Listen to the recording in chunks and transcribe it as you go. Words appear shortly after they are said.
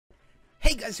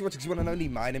Hey guys, you're watching one and only.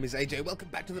 My name is AJ. Welcome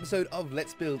back to the episode of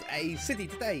Let's Build a City.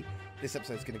 Today, this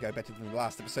episode is going to go better than the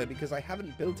last episode because I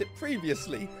haven't built it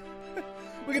previously.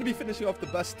 We're going to be finishing off the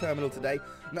bus terminal today.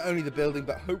 Not only the building,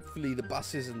 but hopefully the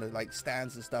buses and the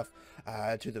stands and stuff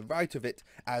to the right of it,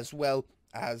 as well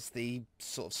as the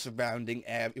sort of surrounding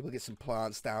area. We'll get some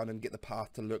plants down and get the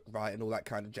path to look right and all that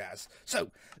kind of jazz.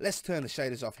 So let's turn the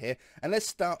shaders off here and let's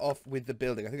start off with the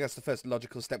building. I think that's the first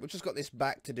logical step. We've just got this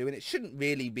back to do and it shouldn't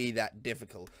really be that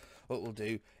difficult. What we'll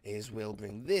do is we'll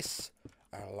bring this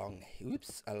along,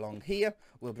 along here.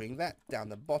 We'll bring that down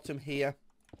the bottom here.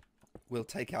 We'll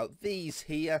take out these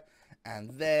here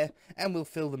and there, and we'll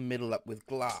fill the middle up with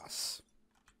glass.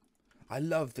 I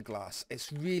love the glass.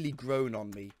 It's really grown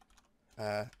on me.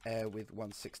 Air with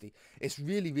 160. It's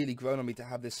really grown on me to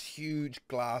have this huge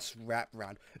glass wrap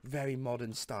round. Very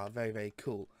modern style. Very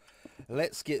cool.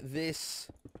 Let's get this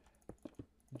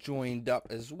joined up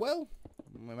as well.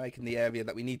 We're making the area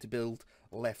that we need to build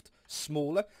left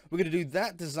smaller. We're going to do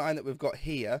that design that we've got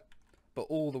here, but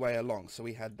all the way along. So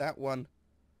we had that one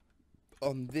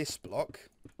on this block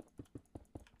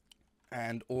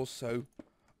and also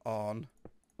on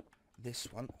this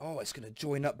one. Oh, it's going to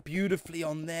join up beautifully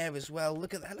on there as well.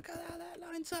 Look at that. Look at how that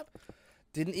lines up.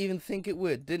 Didn't even think it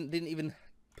would. Didn't even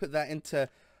put that into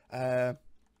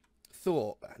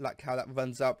thought, like how that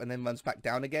runs up and then runs back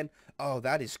down again. Oh,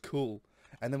 that is cool.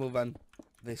 And then we'll run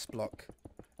this block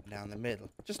down the middle.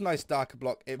 Just a nice darker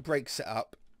block. It breaks it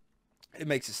up. It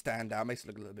makes it stand out, makes it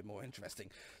look a little bit more interesting.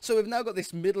 So we've now got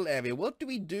this middle area. What do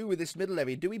we do with this middle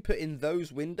area? Do we put in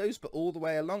those windows but all the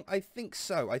way along? I think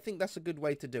so. I think that's a good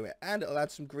way to do it. And it'll add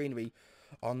some greenery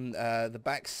on the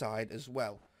back side as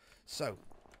well. So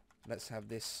let's have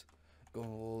this go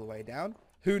all the way down.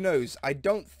 Who knows? I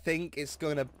don't think it's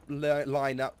going to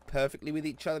line up perfectly with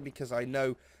each other because I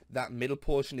know that middle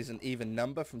portion is an even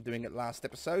number from doing it last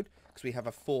episode because we have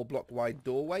a 4-block wide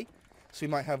doorway. So we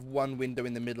might have one window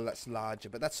in the middle that's larger,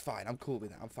 but that's fine. I'm cool with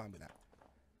that. I'm fine with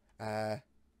that.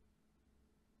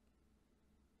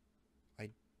 I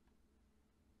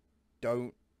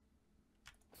don't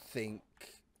think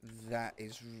that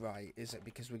is right, is it?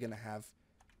 Because we're going to have...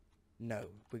 No,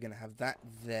 we're going to have that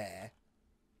there.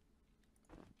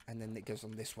 And then it goes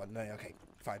on this one. No, okay,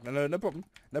 fine. No problem.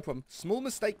 No problem. Small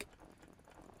mistake.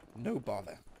 No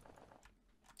bother.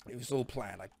 It was all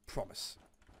planned, I promise.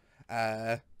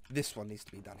 This one needs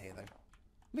to be done here,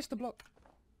 though. Mr. Block.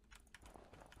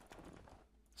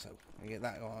 So, we get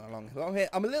that along here.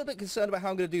 I'm a little bit concerned about how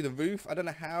I'm going to do the roof. I don't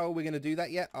know how we're going to do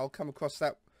that yet. I'll come across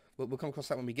that. We'll come across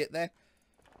that when we get there.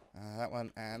 That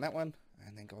one, and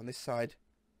then go on this side.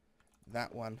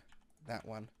 That one,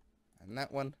 and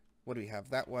that one. What do we have?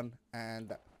 That one, and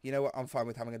that. You know what? I'm fine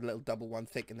with having a little double one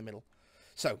thick in the middle.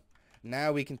 So,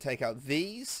 now we can take out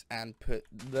these and put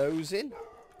those in.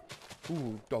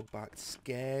 Ooh, dog bark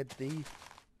scared the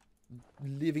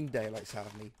living daylights out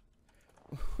of me.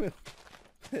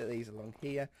 Put these along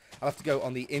here. I'll have to go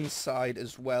on the inside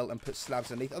as well and put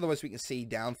slabs underneath. Otherwise we can see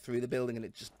down through the building and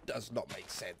it just does not make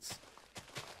sense.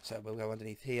 So we'll go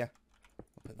underneath here.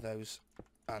 We'll put those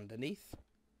underneath.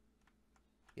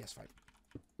 Yes,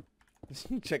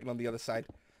 fine. Checking on the other side.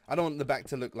 I don't want the back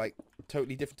to look like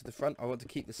totally different to the front. I want to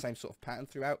keep the same sort of pattern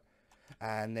throughout.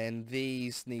 And then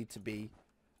these need to be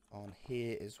on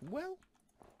here as well,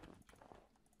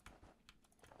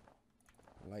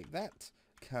 like that.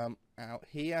 Come out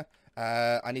here.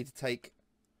 I need to take,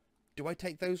 do I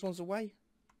take those ones away?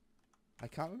 I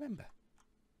can't remember.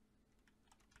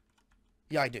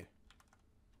 Yeah, I do.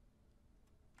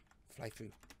 Fly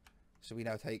through. So we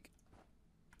now take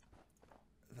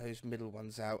those middle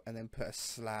ones out and then put a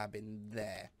slab in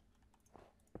there.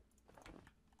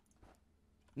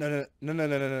 No.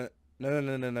 No.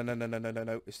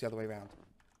 It's the other way around.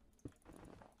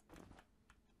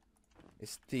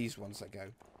 It's these ones that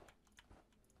go.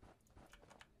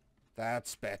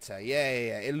 That's better.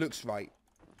 Yeah. It looks right.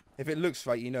 If it looks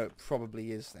right, you know it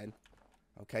probably is then.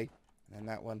 Okay. And then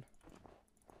that one.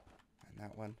 And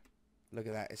that one. Look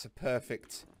at that. It's a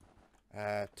perfect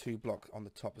 2-block on the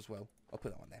top as well. I'll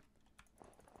put that one there.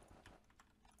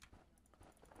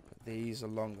 Put these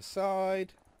along the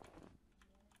side.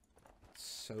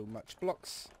 So much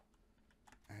blocks,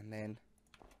 and then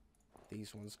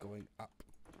these ones going up.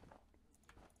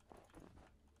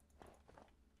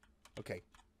 Okay,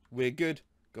 we're good.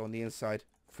 Go on the inside,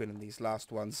 fill in these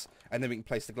last ones, and then we can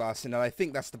place the glass in. And I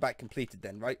think that's the back completed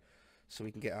then, right? So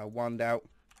we can get our wand out,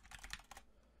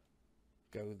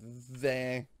 go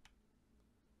there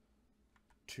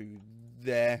to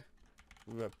there,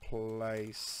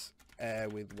 replace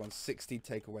with 160,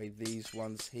 take away these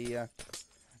ones here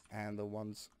and the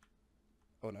ones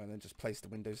Oh no, and then just place the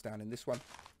windows down in this one.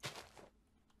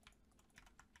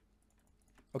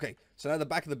 Okay, so now the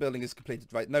back of the building is completed,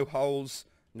 right? No holes,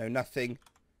 no nothing.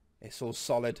 It's all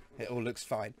solid. It all looks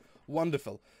fine.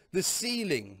 Wonderful. The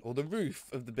ceiling, or the roof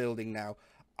of the building now,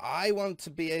 I want to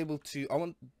be able to, I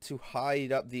want to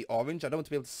hide up the orange. I don't want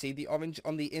to be able to see the orange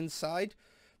on the inside,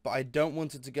 but I don't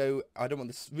want it to go, I don't want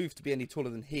this roof to be any taller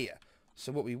than here.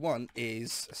 So what we want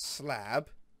is a slab.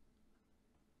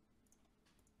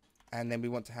 And then we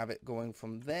want to have it going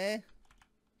from there.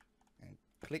 And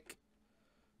click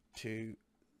to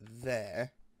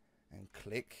there. And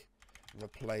click.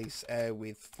 Replace air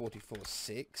with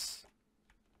 44.6.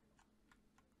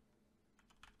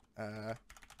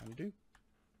 Undo.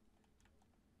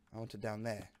 I want it down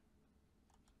there.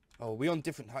 Oh, we're on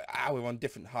different heights. Ah, we're on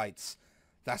different heights.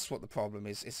 That's what the problem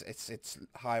is. It's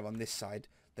higher on this side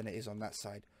than it is on that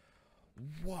side.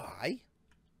 Why?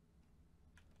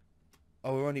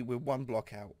 Oh, we're one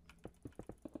block out.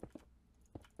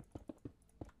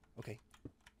 Okay.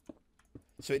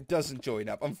 So it doesn't join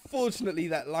up. Unfortunately,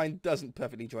 that line doesn't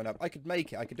perfectly join up. I could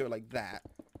make it. I could do it like that.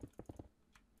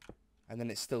 And then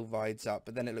it still rides up.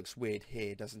 But then it looks weird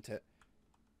here, doesn't it?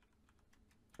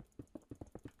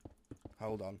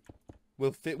 Hold on.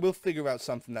 We'll figure out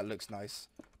something that looks nice.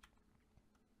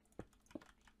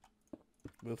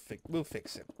 We'll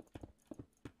fix it.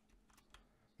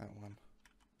 That one.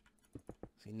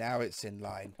 See, now it's in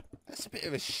line. That's a bit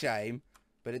of a shame,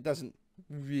 but it doesn't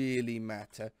really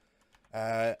matter.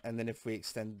 And then if we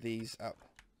extend these up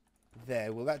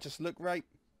there, will that just look right?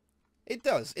 It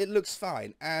does. It looks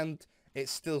fine, and it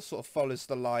still sort of follows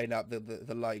the line up,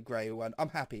 the light grey one. I'm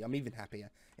happy. I'm even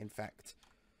happier, in fact.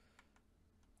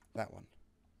 That one.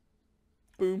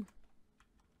 Boom.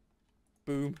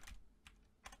 Boom.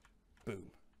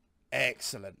 Boom.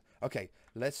 Excellent. Okay,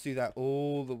 let's do that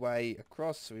all the way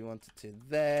across. So we want it to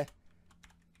there.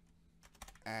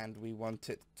 And we want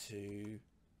it to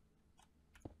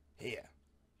here.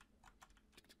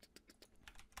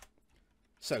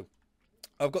 So,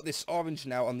 I've got this orange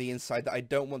now on the inside that I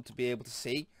don't want to be able to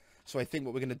see. So I think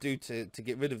what we're going to do to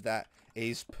get rid of that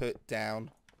is put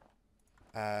down...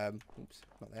 oops,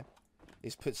 not there.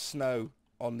 Is put snow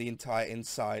on the entire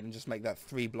inside and just make that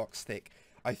 3 blocks thick.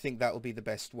 I think that will be the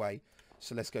best way.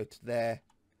 So let's go to there,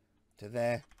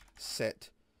 set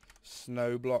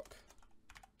snow block,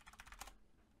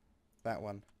 that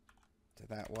one, to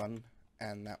that one,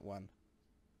 and that one,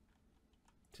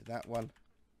 to that one.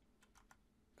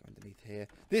 Go underneath here.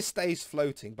 This stays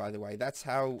floating, by the way. That's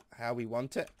how we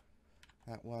want it.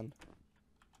 That one,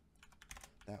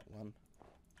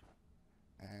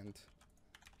 and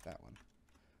that one.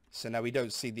 So now we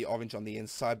don't see the orange on the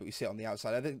inside, but we see it on the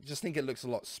outside. I just think it looks a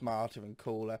lot smarter and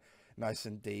cooler. Nice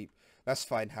and deep. That's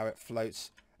fine how it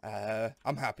floats.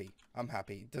 I'm happy. I'm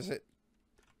happy. Does it?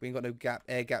 We ain't got no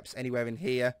air gaps anywhere in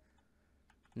here.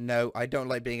 No, I don't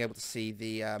like being able to see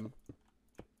the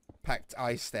packed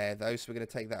ice there, though. So we're going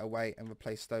to take that away and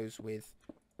replace those with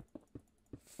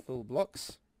full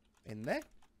blocks in there.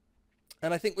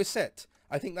 And I think we're set.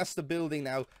 I think that's the building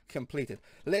now completed.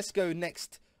 Let's go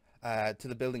next to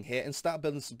the building here and start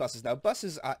building some buses. Now,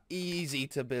 buses are easy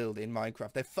to build in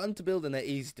Minecraft. They're fun to build and they're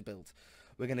easy to build.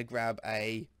 We're going to grab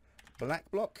a black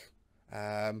block.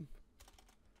 What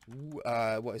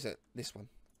is it? This one.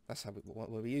 That's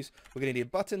what we use. We're going to need a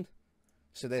button.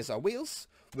 So there's our wheels.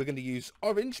 We're going to use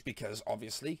orange because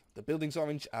obviously the building's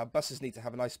orange. Our buses need to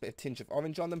have a nice bit of tinge of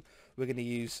orange on them. We're going to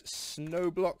use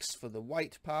snow blocks for the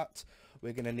white part.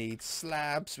 We're going to need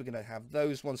slabs. We're going to have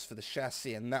those ones for the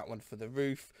chassis and that one for the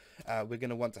roof. We're going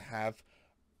to want to have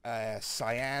a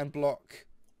cyan block.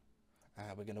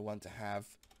 We're going to want to have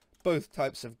both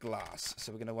types of glass.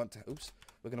 So we're going to want to,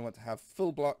 we're going to want to have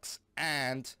full blocks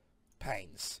and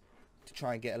panes to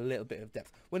try and get a little bit of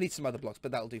depth. We'll need some other blocks,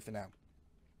 but that'll do for now.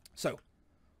 So,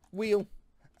 wheel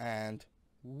and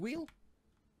wheel.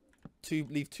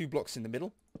 Leave 2 blocks in the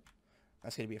middle.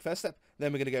 That's going to be a first step.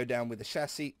 Then we're going to go down with the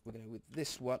chassis. We're going to go with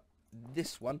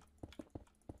this one,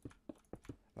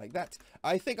 like that.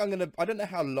 I think I don't know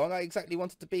how long I exactly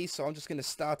want it to be, so I'm just going to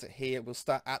start it here. We'll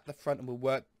start at the front and we'll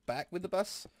work back with the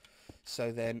bus.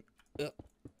 So then,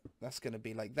 that's going to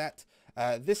be like that.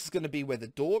 This is going to be where the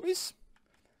door is.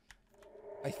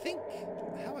 I think,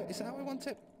 is that how I want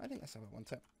it? I think that's how I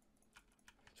want it.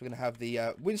 So we're going to have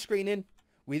the windscreen in.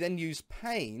 We then use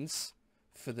panes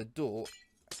for the door.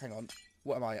 Hang on.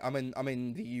 What am I? I'm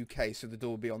in the UK, so the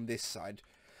door will be on this side.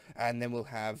 And then we'll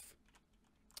have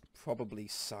probably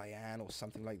cyan or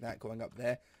something like that going up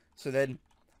there. So then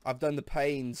I've done the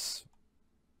panes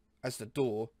as the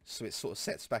door, so it sort of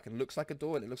sets back and looks like a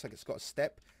door, and it looks like it's got a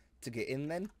step to get in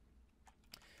then.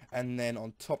 And then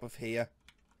on top of here,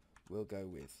 we'll go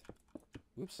with,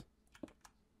 whoops,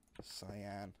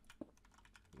 cyan,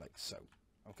 like so.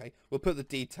 Okay, we'll put the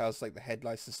details like the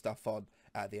headlights and stuff on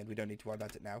at the end. We don't need to worry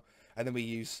about it now. And then we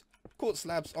use quartz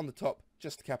slabs on the top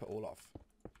just to cap it all off.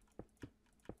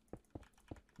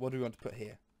 What do we want to put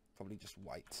here? Probably just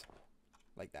white,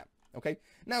 like that. Okay,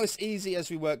 now it's easy as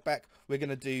we work back. We're going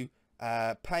to do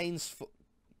panes for...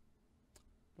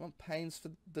 Do we want panes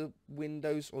for the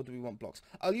windows, or do we want blocks?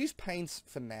 I'll use panes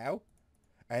for now,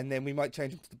 and then we might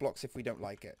change them to the blocks if we don't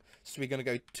like it. So we're going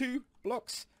to go 2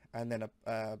 blocks, and then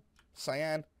a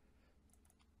cyan,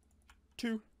 2,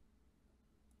 and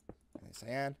then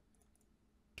cyan,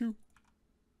 2,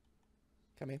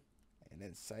 come here, and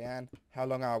then cyan. How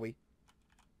long are we?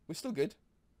 We're still good.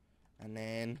 And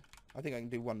then I think I can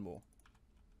do 1 more,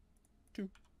 2,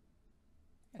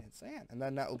 and then cyan, and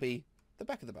then that'll be the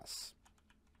back of the bus.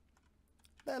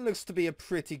 That looks to be a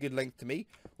pretty good length to me.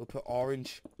 We'll put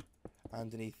orange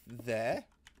underneath there.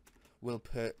 We'll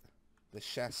put the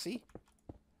chassis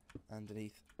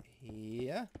underneath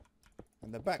here.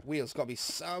 And the back wheel's got to be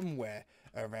somewhere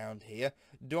around here.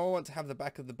 Do I want to have the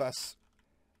back of the bus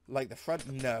like the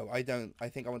front? No, I don't. I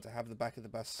think I want to have the back of the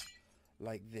bus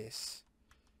like this.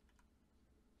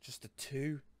 Just a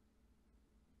 2.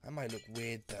 That might look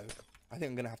weird though. I think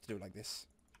I'm going to have to do it like this.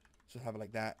 So have it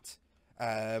like that.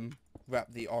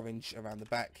 Wrap the orange around the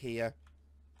back here.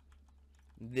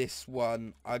 This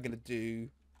one I'm going to do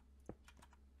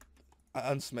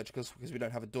unsymmetrical because we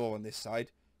don't have a door on this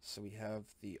side. So we have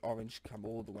the orange come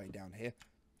all the way down here.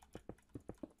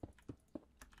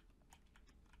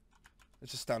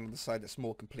 Let's just stand on the side that's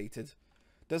more completed.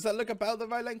 Does that look about the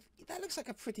right length? That looks like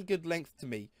a pretty good length to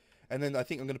me. And then I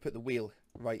think I'm going to put the wheel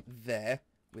right there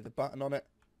with a button on it.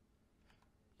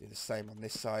 Do the same on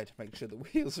this side. Make sure the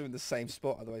wheels are in the same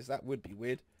spot. Otherwise that would be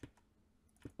weird.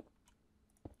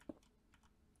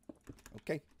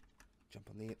 Okay.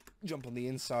 Jump on the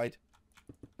inside.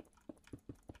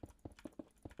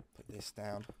 Put this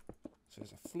down. So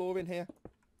there's a floor in here.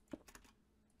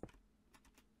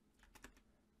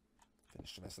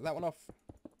 Finish the rest of that one off.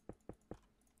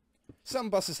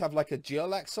 Some buses have like a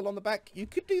dual axle on the back. You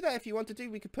could do that if you want to do.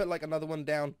 We could put like another one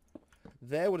down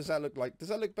there. What does that look like? Does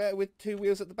that look better with 2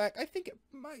 wheels at the back? I think it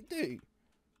might do.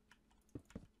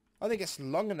 I think it's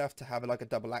long enough to have like a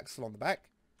double axle on the back.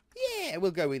 Yeah,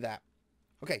 we'll go with that.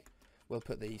 Okay, we'll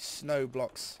put the snow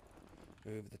blocks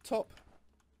over the top.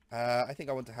 I think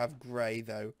I want to have grey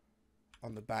though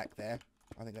on the back there.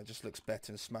 I think that just looks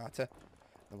better and smarter.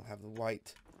 Then we'll have the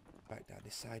white back down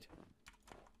this side.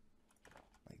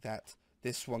 Like that.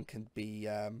 This one can be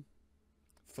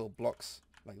full blocks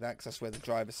like that because that's where the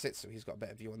driver sits, so he's got a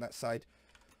better view on that side.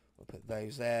 We'll put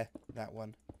those there, that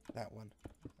one,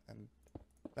 and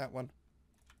that one.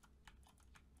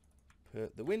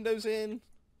 Put the windows in.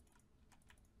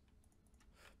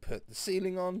 Put the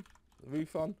ceiling on, the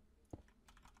roof on.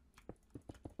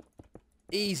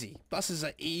 Easy. Buses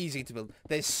are easy to build.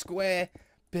 They're square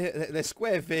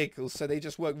vehicles, so they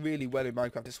just work really well in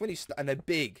Minecraft. It's when you and they're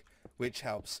big, which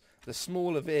helps. The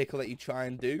smaller vehicle that you try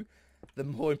and do, the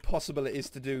more impossible it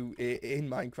is to do in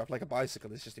Minecraft. Like a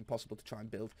bicycle, it's just impossible to try and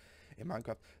build in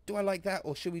Minecraft. Do I like that,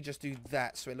 or should we just do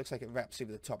that so it looks like it wraps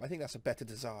over the top? I think that's a better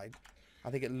design. I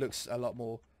think it looks a lot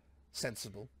more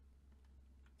sensible.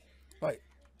 Right,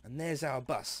 and there's our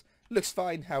bus. Looks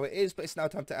fine how it is, but it's now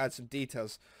time to add some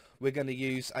details. We're going to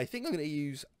use, I think I'm going to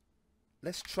use,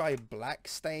 let's try black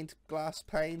stained glass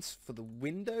panes for the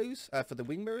windows, for the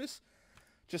wing mirrors,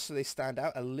 just so they stand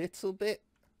out a little bit.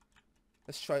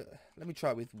 Let me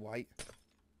try it with white.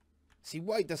 See,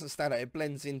 white doesn't stand out, it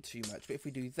blends in too much, but if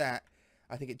we do that,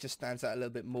 I think it just stands out a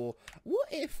little bit more. What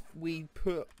if we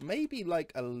put maybe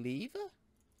like a lever?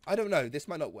 I don't know, this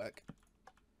might not work.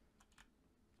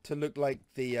 To look like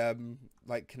the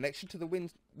like connection to the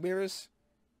wind mirrors.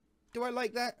 Do I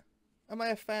like that? Am I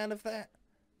a fan of that?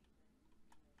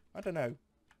 I don't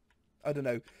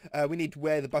know. We need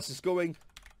where the bus is going.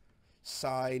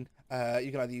 Sign.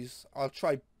 You can either use, I'll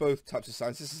try both types of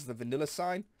signs. This is the vanilla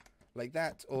sign, like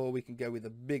that, or we can go with a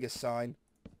bigger sign.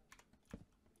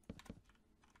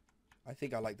 I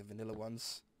think I like the vanilla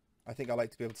ones. I think I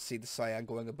like to be able to see the cyan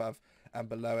going above and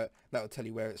below it. That will tell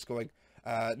you where it's going.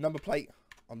 Number plate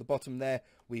on the bottom there.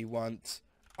 We want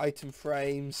item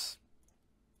frames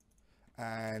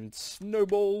and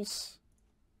snowballs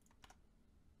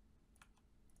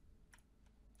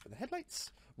for the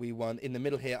headlights. We want in the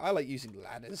middle here, I like using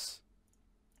ladders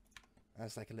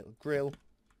as like a little grill.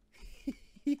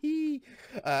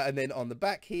 And then on the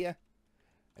back here,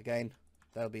 again,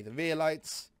 that'll be the rear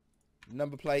lights,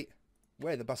 number plate,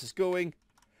 where the bus is going,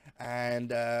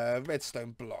 and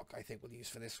redstone block I think we'll use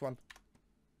for this one.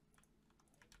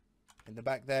 in the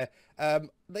back there.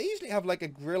 They usually have like a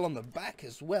grill on the back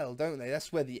as well, don't they?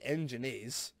 That's where the engine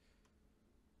is.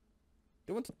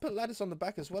 Do you want to put ladders on the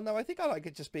back as well? No, I think I like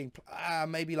it just being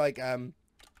maybe like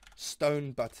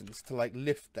stone buttons to like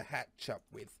lift the hatch up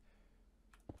with.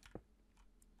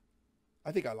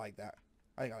 I think I like that.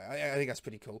 I think that's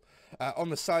pretty cool. On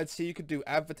the sides here, you could do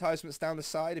advertisements down the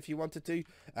side if you wanted to.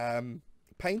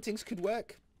 Paintings could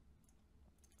work.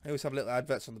 I always have little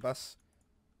adverts on the bus.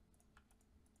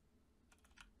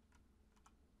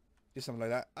 Do something like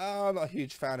that. Oh, I'm not a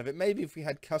huge fan of it. Maybe if we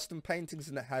had custom paintings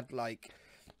and it had like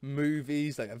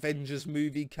movies, like Avengers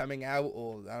movie coming out,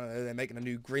 or I don't know, they're making a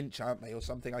new Grinch, aren't they, or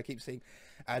something. I keep seeing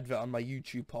advert on my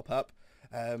YouTube pop up.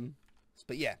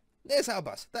 But yeah, there's our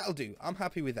bus. That'll do. I'm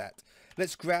happy with that.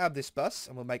 Let's grab this bus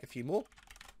and we'll make a few more.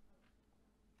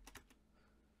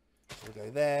 So we'll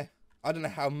go there. I don't know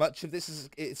how much of this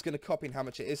it's going to copy and how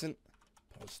much it isn't.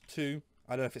 Pause 2.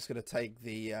 I don't know if it's going to take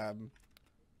the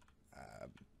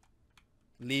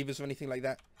levers or anything like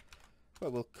that.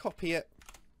 But we'll copy it.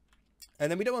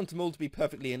 And then we don't want them all to be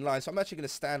perfectly in line. So I'm actually going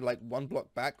to stand like 1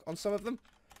 block back on some of them.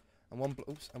 And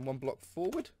 1 block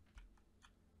forward.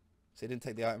 So it didn't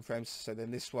take the item frames. So then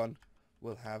this one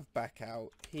will have back out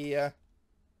here.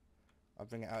 I'll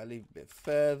bring it out a little bit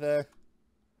further.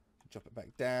 Drop it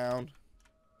back down.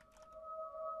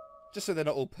 Just so they're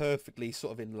not all perfectly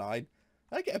sort of in line.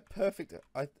 I get a perfect,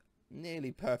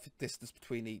 nearly perfect distance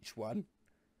between each one.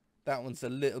 That one's a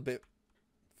little bit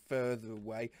further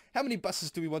away. How many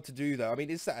buses do we want to do though? I mean,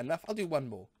 is that enough? I'll do one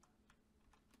more.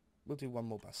 We'll do one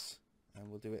more bus. And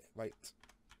we'll do it right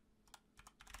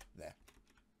there.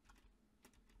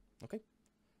 Okay.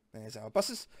 There's our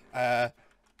buses. I'll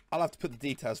have to put the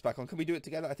details back on. Can we do it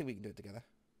together? I think we can do it together.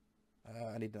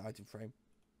 I need an item frame.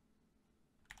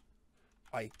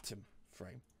 Item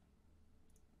frame.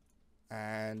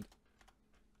 And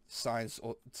signs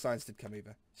did come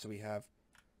over. So we have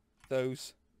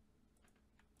those.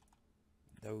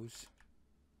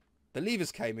 The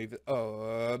levers came over.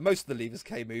 Oh, most of the levers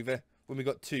came over. When we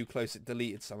got too close, it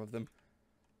deleted some of them.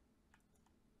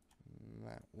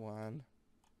 That one.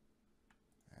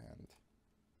 And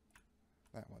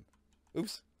that one.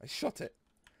 Oops, I shot it.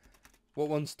 What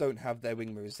ones don't have their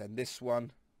wing mirrors then? This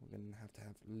one. We're going to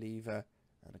have lever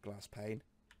and a glass pane.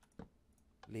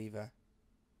 Lever.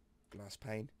 Glass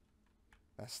pane.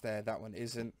 That's there. That one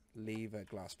isn't. Lever,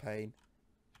 glass pane.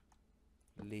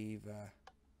 Lever,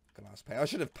 glass pane. I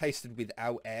should have pasted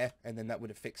without air, and then that would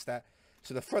have fixed that.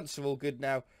 So the fronts are all good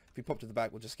now. If we pop to the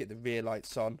back, we'll just get the rear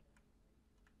lights on.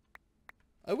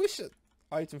 I wish that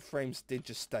item frames did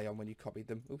just stay on when you copied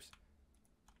them. Oops.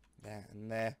 There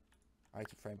and there.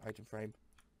 Item frame, item frame.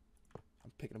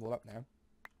 I'm picking them all up now.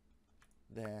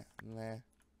 There and there.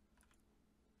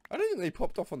 I don't think they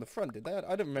popped off on the front, did they?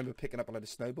 I don't remember picking up a load of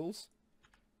snowballs.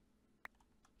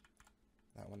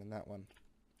 That one and that one.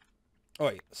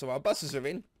 Alright, so our buses are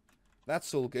in.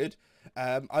 That's all good.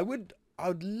 I would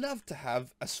love to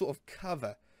have a sort of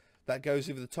cover that goes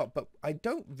over the top, but I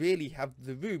don't really have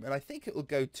the room, and I think it will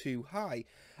go too high.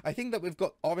 I think that we've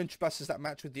got orange buses that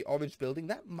match with the orange building.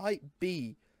 That might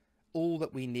be all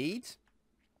that we need.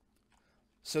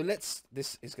 So this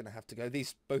is going to have to go.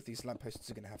 Both these lampposts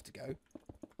are going to have to go.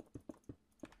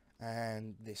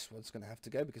 And this one's going to have to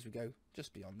go because we go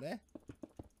just beyond there.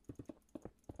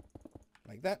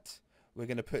 Like that. We're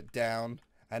going to put down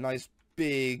a nice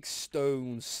big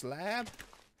stone slab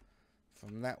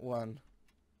from that one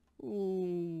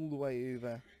all the way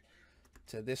over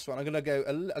to this one. I'm going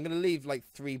to leave like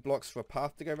 3 blocks for a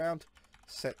path to go around.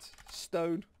 Set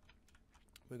stone.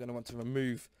 We're going to want to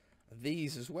remove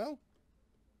these as well.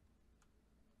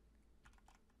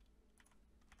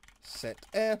 Set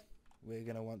air. We're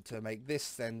going to want to make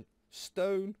this then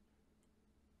stone.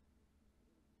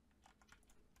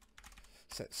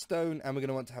 Set stone, and we're going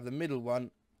to want to have the middle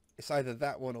one. It's either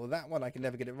that one or that one. I can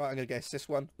never get it right. I'm going to guess this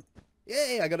one.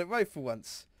 Yay, I got it right for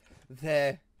once.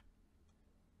 There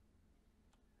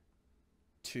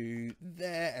to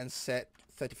there, and set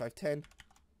 3510.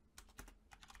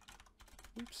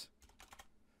 Oops.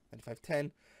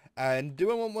 3510. And do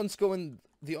I want ones going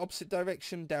the opposite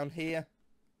direction down here?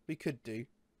 We could do.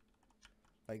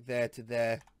 Like there to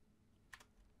there.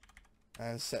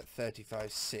 And set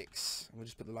 35.6. We'll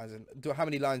just put the lines in. How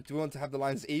many lines? Do we want to have the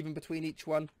lines even between each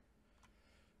one?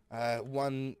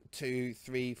 1, 2,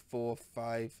 3, 4,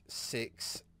 5,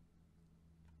 6.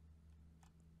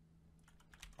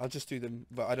 I'll just do them,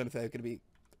 but I don't know if they're going to be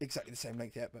exactly the same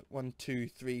length yet. But 1, 2,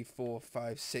 3, 4,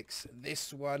 5, 6.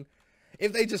 This one.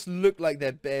 If they just look like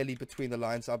they're barely between the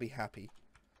lines, I'll be happy.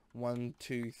 1,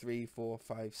 2, 3, 4,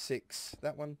 5, 6.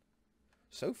 That one.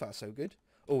 So far, so good.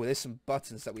 Oh, there's some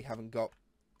buttons that we haven't got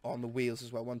on the wheels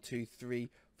as well. 1, 2, 3,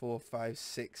 4, 5,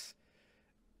 6.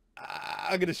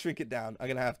 I'm going to shrink it down. I'm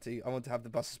going to have to. I want to have the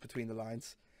buses between the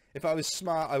lines. If I was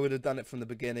smart, I would have done it from the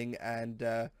beginning and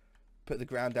put the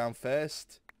ground down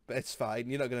first. But it's fine.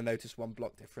 You're not going to notice one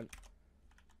block different.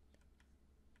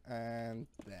 And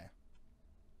there.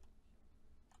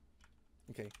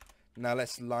 Okay. Now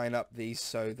let's line up these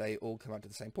so they all come out to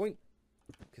the same point.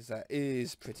 Because that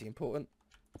is pretty important.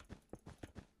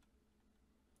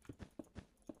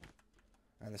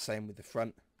 And the same with the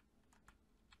front.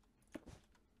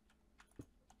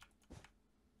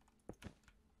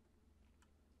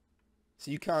 So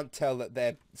you can't tell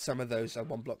that some of those are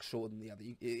one block shorter than the other.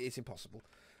 It's impossible.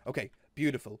 Okay,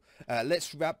 beautiful.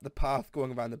 Let's wrap the path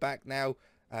going around the back now.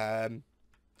 I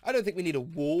don't think we need a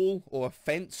wall or a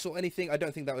fence or anything. I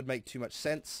don't think that would make too much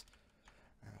sense.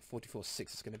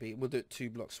 44.6 is going to be. We'll do it 2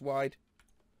 blocks wide.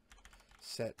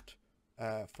 Set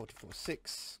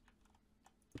 44.6.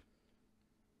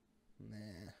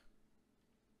 There.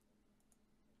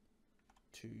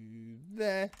 To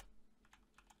there.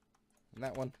 And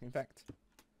that one, in fact.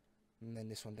 And then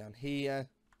this one down here.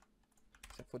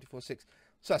 Set 44.6.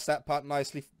 So that's that part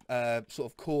nicely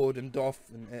sort of cordoned off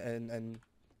and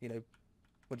you know,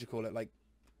 what do you call it? Like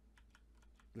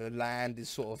the land is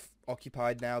sort of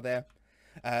occupied now there.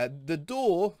 The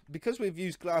door, because we've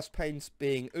used glass panes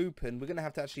being open, we're going to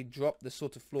have to actually drop the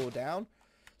sort of floor down.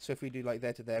 So if we do like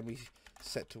there to there, we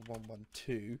set to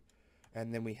 112,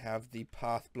 and then we have the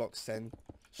path blocks then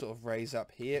sort of raise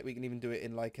up here. We can even do it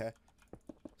in like a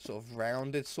sort of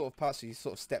rounded sort of part, so you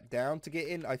sort of step down to get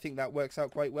in. I think that works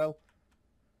out quite well.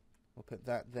 We'll put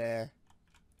that there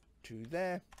to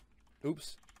there.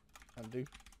 Oops. Undo.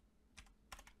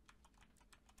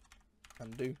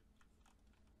 Undo.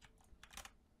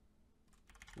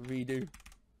 Redo.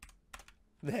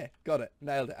 There. Got it.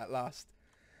 Nailed it at last.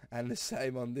 And the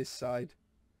same on this side.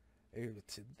 Over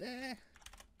to there.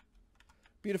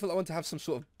 Beautiful. I want to have some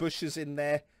sort of bushes in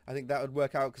there. I think that would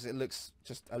work out because it looks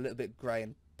just a little bit grey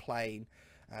and plain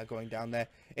going down there.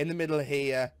 In the middle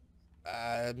here,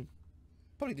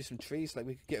 probably do some trees like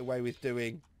we could get away with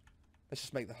doing. Let's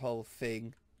just make the whole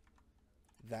thing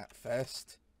that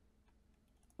first.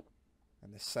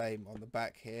 And the same on the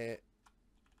back here.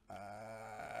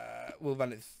 We'll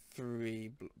run it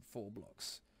 4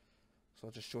 blocks. So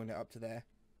I'll just join it up to there.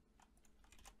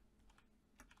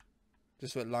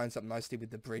 Just so it lines up nicely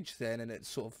with the bridge then, and it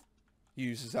sort of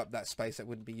uses up that space that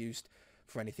wouldn't be used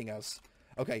for anything else.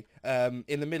 Okay,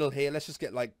 in the middle here, let's just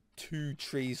get like 2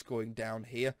 trees going down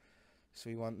here. So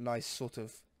we want nice sort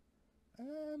of, you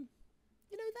know,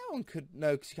 that one could,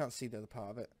 no, because you can't see the other part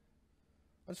of it.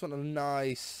 I just want a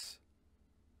nice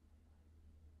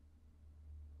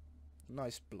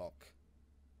block.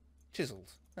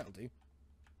 Chiseled, that'll do.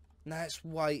 Now it's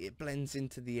white, it blends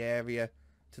into the area,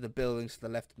 to the buildings to the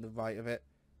left and the right of it.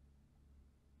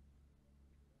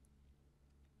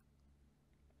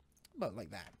 About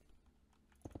like that.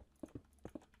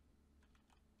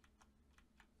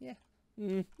 Yeah.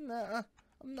 Nah.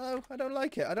 No, I don't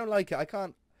like it. I don't like it. I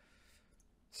can't.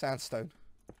 Sandstone.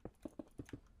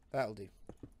 That'll do.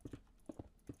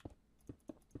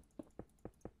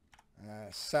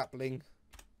 Sapling.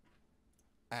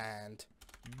 And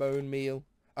bone meal.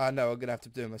 No, I'm going to have to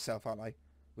do it myself, aren't I?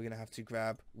 We're going to have to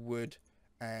grab wood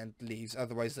and leaves.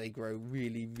 Otherwise they grow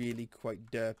really, really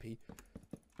quite derpy.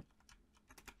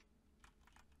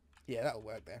 Yeah, that'll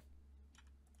work there.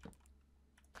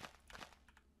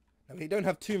 Now, we don't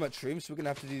have too much room, so we're going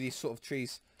to have to do these sort of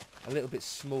trees a little bit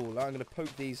smaller. I'm going to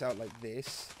poke these out like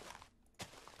this.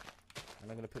 And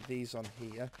I'm going to put these on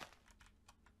here.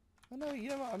 Oh no, you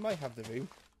know what? I might have the room.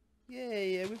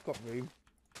 Yeah, we've got room.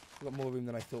 We've got more room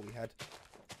than I thought we had.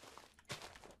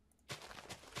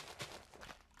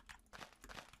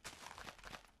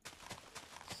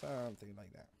 Something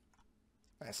like that.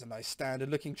 That's a nice standard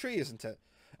looking tree, isn't it?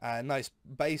 Nice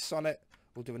base on it.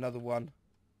 We'll do another one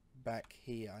back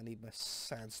here. I need my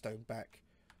sandstone back.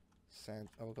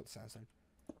 Oh, I've got the sandstone.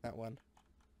 That one.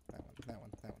 That one. That one.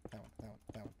 That one. That one. That one.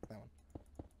 That one. That one.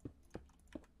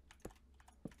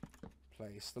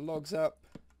 Place the logs up.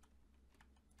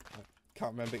 I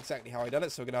can't remember exactly how I done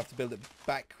it, so we're going to have to build it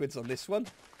backwards on this one.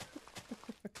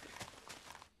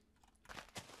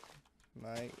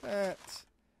 Like that.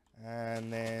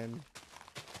 And then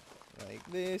like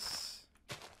this.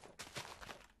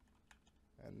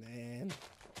 And then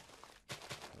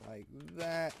like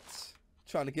that.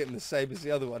 Trying to get them the same as the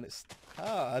other one. It's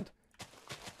hard.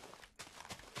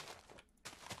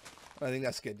 I think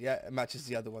that's good. Yeah, it matches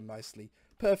the other one nicely.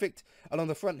 Perfect. And on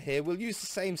the front here, we'll use the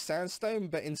same sandstone,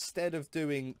 but instead of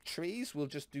doing trees, we'll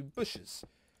just do bushes.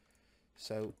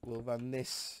 So we'll run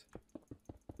this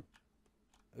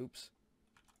Oops.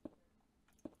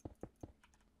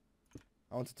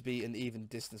 I want it to be an even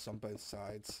distance on both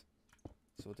sides.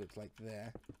 So we'll do it like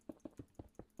there.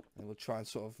 And we'll try and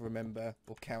sort of remember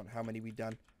or count how many we've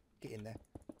done. Get in there.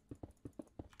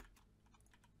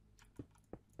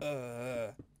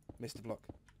 Missed a block.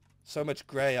 So much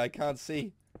grey, I can't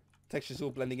see. Texture's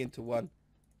all blending into one.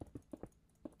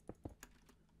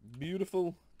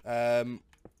 Beautiful. I'm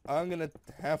going to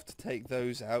have to take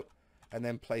those out and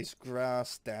then place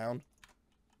grass down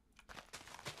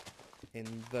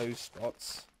in those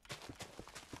spots.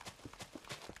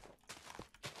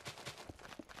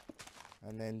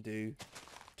 And then do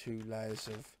 2 layers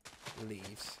of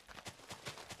leaves.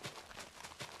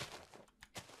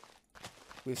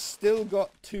 We've still got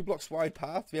 2 blocks wide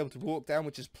path to be able to walk down,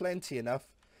 which is plenty enough.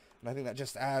 And I think that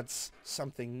just adds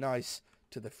something nice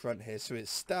to the front here. So it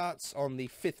starts on the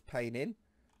 5th pane in.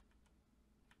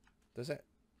 Does it?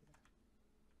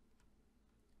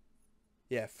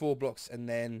 Yeah, 4 blocks and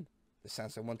then the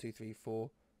sandstone. 1, 2, 3,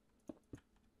 4.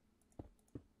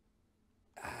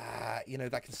 You know,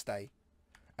 that can stay.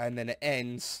 And then it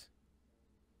ends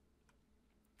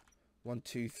 1,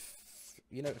 2,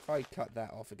 you know, if I cut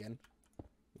that off again,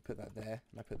 put that there,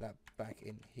 and I put that back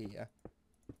in here,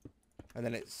 and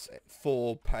then it's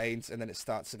 4 panes, and then it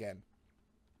starts again,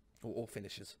 or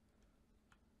finishes.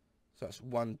 So that's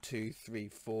 1, 2, 3,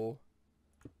 4.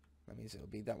 That means it'll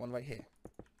be that one right here.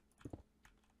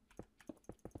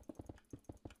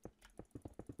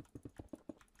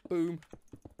 Boom.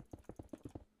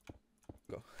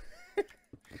 Go.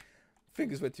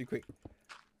 Fingers went too quick.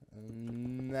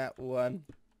 And that one.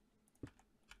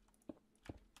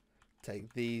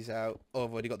 Take these out. Oh,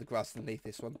 I've already got the grass underneath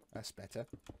this one. That's better.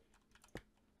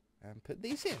 And put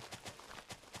these in.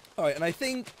 Alright, and I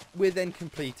think we're then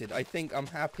completed. I think I'm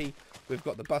happy. We've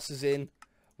got the buses in.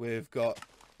 We've got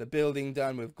the building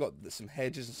done. We've got some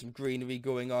hedges and some greenery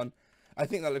going on. I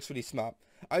think that looks really smart.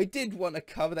 I did want a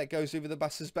cover that goes over the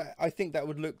buses, but I think that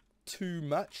would look too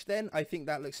much then. I think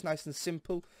that looks nice and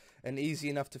simple and easy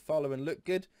enough to follow and look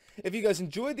good. If you guys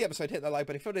enjoyed the episode, hit that like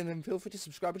button. If you didn't, then feel free to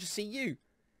subscribe. I'll just see you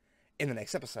in the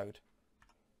next episode.